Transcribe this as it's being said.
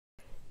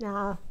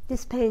Now,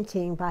 this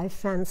painting by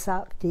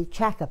Phansakdi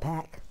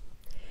Chakkaphak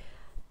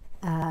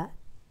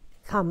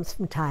comes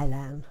from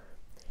Thailand,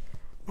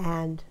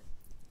 and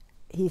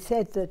he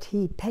said that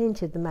he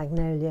painted the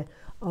magnolia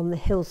on the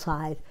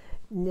hillside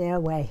near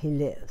where he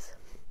lives.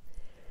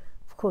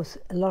 Of course,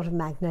 a lot of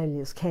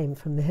magnolias came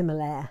from the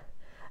Himalaya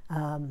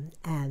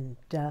and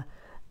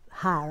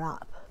higher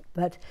up,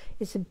 but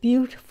it's a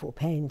beautiful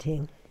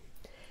painting,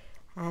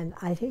 and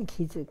I think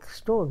he's an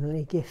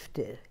extraordinarily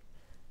gifted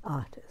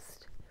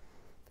artist.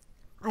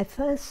 I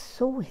first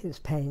saw his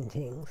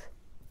paintings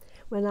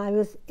when I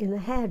was in a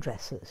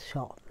hairdresser's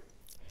shop.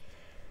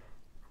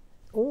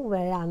 All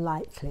very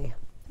unlikely,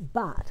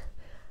 but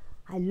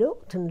I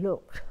looked and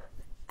looked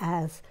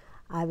as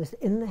I was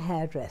in the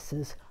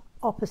hairdresser's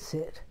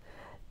opposite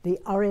the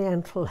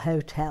Oriental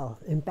Hotel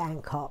in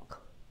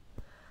Bangkok.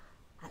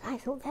 And I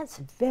thought, that's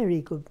a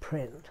very good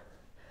print.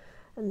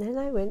 And then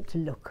I went to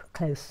look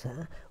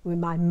closer with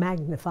my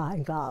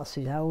magnifying glass,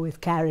 which I always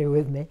carry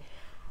with me,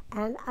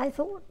 and I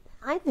thought,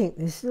 I think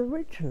this is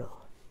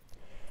original.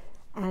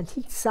 And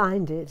he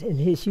signed it in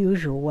his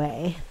usual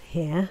way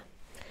here,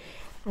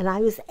 and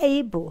I was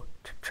able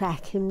to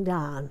track him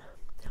down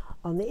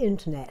on the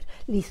internet,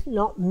 at least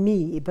not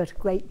me, but a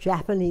great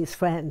Japanese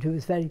friend who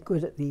was very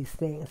good at these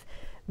things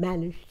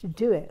managed to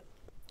do it.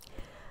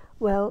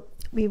 Well,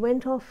 we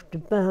went off to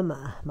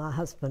Burma, my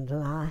husband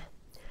and I,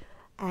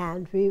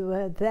 and we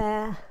were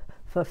there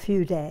for a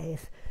few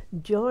days.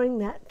 During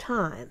that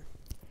time,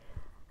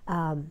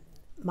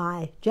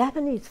 my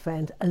Japanese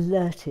friend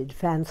alerted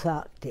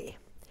Phansakdi,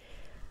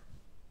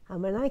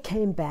 and when I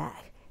came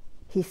back,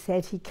 he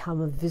said he'd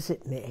come and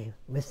visit me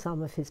with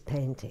some of his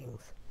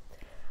paintings.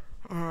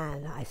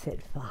 And I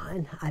said,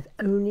 fine, I've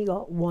only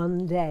got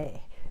one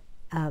day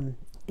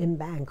in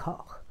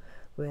Bangkok.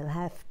 We'll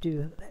have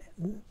to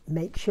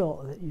make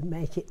sure that you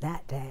make it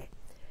that day.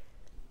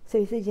 So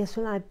he said, yes,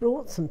 well, I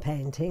brought some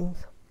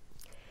paintings.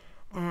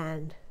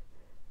 And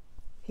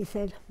he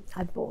said,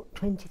 I bought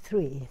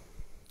 23.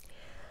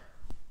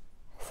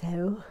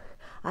 So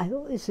I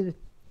thought this was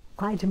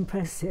quite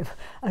impressive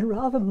and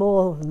rather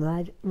more than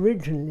I'd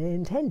originally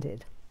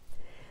intended.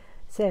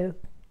 So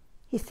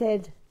he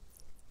said,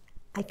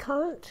 I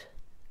can't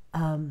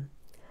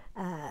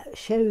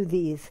show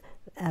these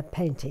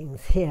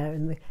paintings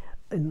here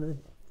in the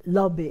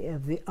lobby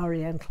of the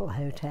Oriental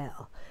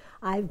Hotel.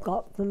 I've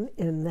got them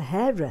in the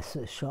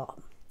hairdresser's shop.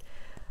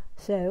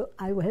 So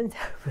I went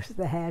over to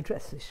the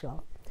hairdresser's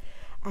shop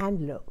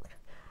and looked,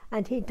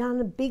 and he'd done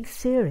a big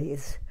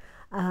series.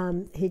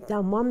 He'd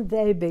done one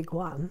very big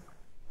one,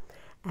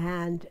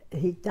 and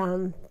he'd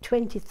done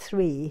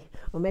 23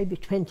 or maybe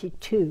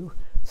 22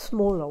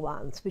 smaller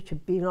ones which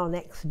had been on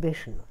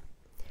exhibition.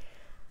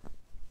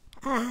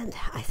 And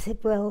I said,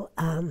 well,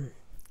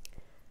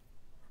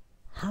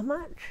 how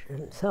much?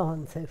 And so on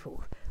and so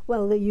forth.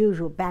 Well, the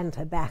usual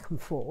banter back and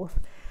forth.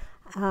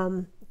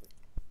 And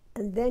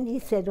then he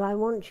said, well, I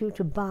want you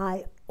to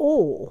buy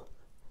all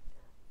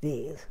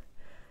these.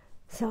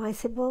 So I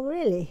said, well,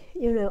 really,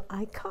 you know,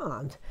 I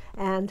can't.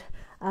 And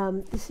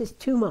this is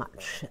too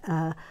much.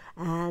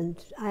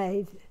 And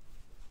I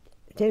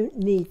don't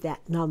need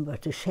that number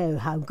to show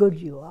how good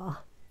you are.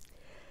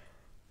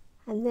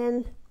 And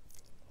then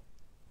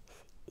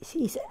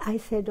I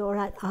said, all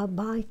right, I'll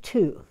buy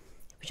 2,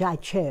 which I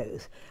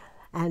chose,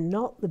 and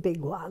not the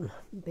big one,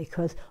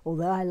 because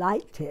although I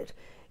liked it,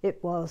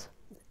 it was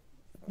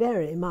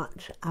very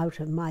much out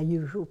of my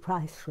usual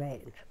price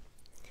range.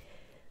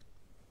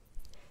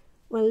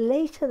 Well,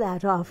 later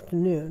that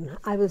afternoon,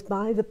 I was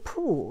by the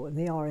pool in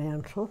the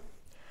Oriental,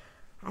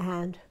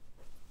 and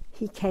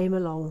he came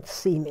along to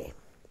see me.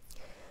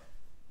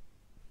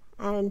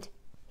 And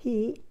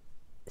he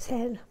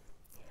said,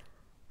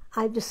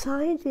 I've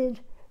decided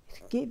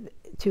to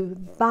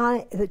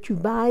buy the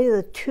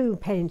 2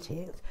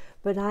 paintings,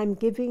 but I'm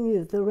giving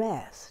you the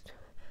rest.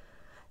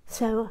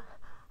 So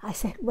I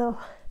said, well,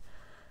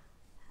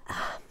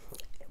 I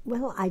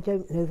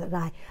don't know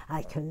that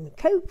I can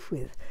cope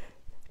with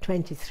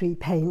 23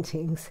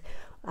 paintings,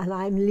 and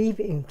I'm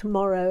leaving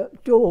tomorrow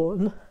at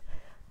dawn.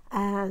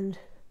 And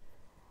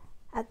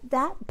at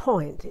that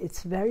point,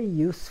 it's very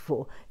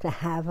useful to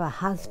have a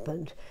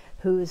husband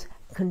who's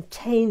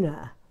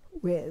container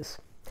whiz,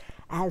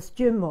 as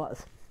Jim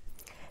was.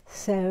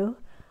 So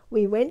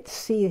we went to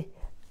see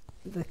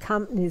the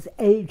company's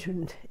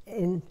agent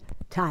in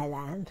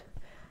Thailand,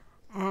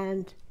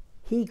 and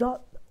he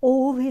got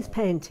all his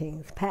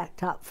paintings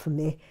packed up for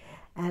me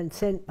and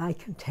sent by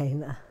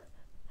container.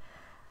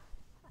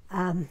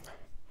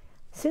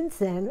 Since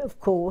then, of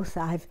course,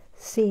 I've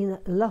seen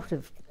a lot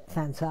of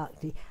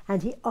Phansakdi,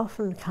 and he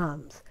often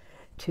comes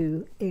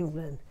to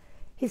England.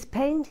 His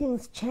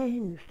paintings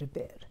changed a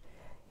bit.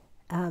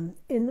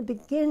 In the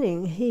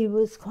beginning, he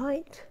was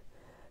quite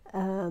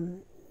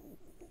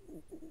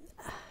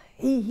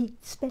he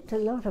spent a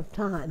lot of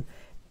time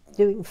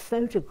doing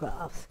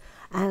photographs,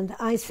 and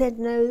I said,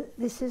 no,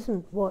 this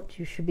isn't what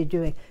you should be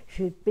doing. You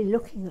should be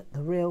looking at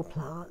the real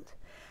plant.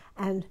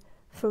 And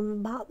from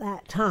about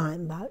that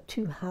time, about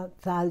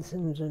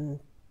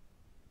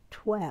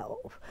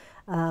 2012,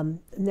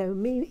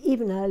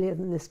 even earlier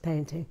than this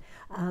painting,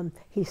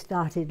 he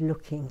started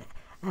looking,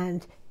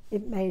 and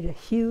it made a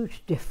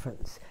huge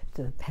difference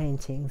to the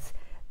paintings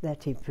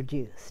that he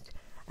produced.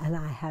 And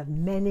I have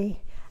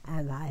many,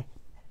 and I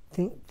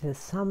think that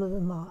some of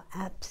them are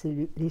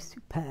absolutely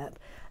superb.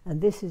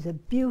 And this is a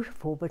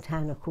beautiful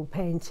botanical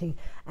painting,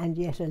 and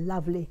yet a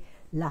lovely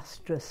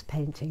lustrous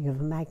painting of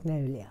a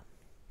magnolia.